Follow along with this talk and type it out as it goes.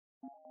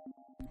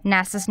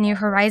NASA's New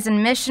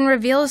Horizons mission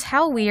reveals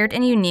how weird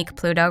and unique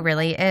Pluto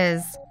really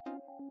is.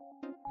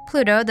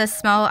 Pluto, the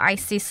small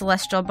icy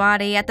celestial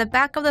body at the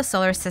back of the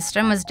solar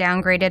system, was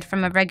downgraded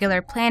from a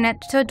regular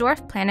planet to a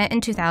dwarf planet in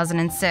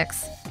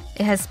 2006.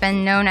 It has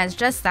been known as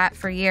just that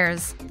for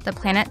years, the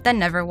planet that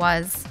never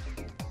was.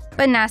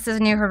 But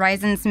NASA's New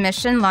Horizons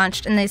mission,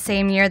 launched in the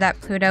same year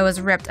that Pluto was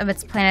ripped of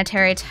its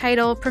planetary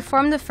title,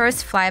 performed the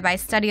first flyby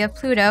study of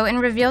Pluto and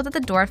revealed that the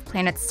dwarf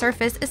planet's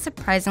surface is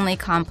surprisingly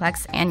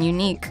complex and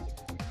unique.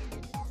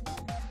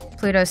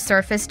 Pluto's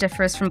surface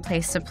differs from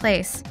place to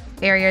place.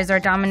 Areas are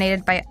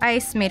dominated by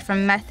ice made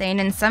from methane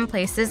in some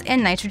places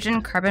and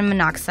nitrogen carbon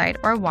monoxide,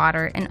 or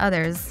water, in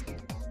others.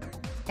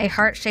 A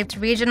heart-shaped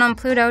region on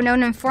Pluto,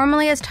 known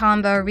informally as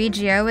Tombaugh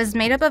Regio, is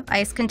made up of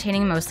ice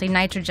containing mostly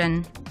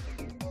nitrogen.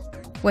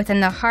 Within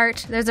the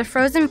heart, there's a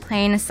frozen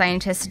plain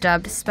scientists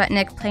dubbed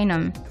Sputnik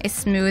Planum, a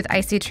smooth,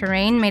 icy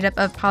terrain made up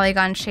of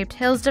polygon-shaped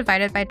hills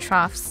divided by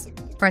troughs.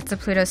 Parts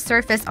of Pluto's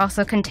surface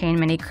also contain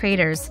many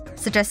craters,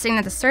 suggesting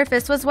that the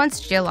surface was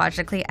once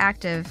geologically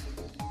active.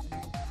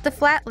 The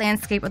flat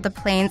landscape of the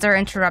plains are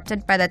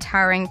interrupted by the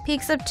towering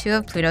peaks of two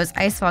of Pluto's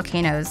ice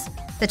volcanoes,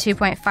 the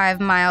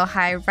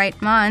 2.5-mile-high Wright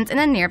Mons and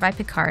the nearby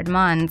Picard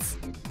Mons.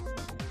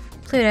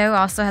 Pluto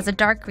also has a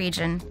dark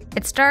region.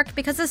 It's dark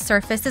because the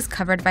surface is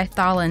covered by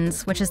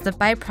tholins, which is the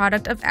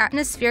byproduct of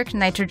atmospheric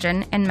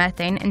nitrogen and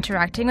methane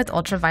interacting with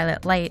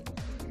ultraviolet light.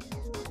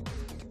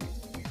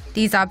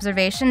 These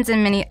observations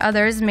and many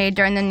others made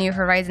during the New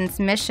Horizons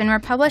mission were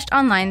published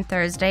online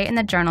Thursday in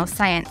the journal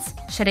Science,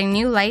 shedding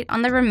new light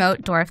on the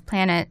remote dwarf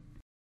planet.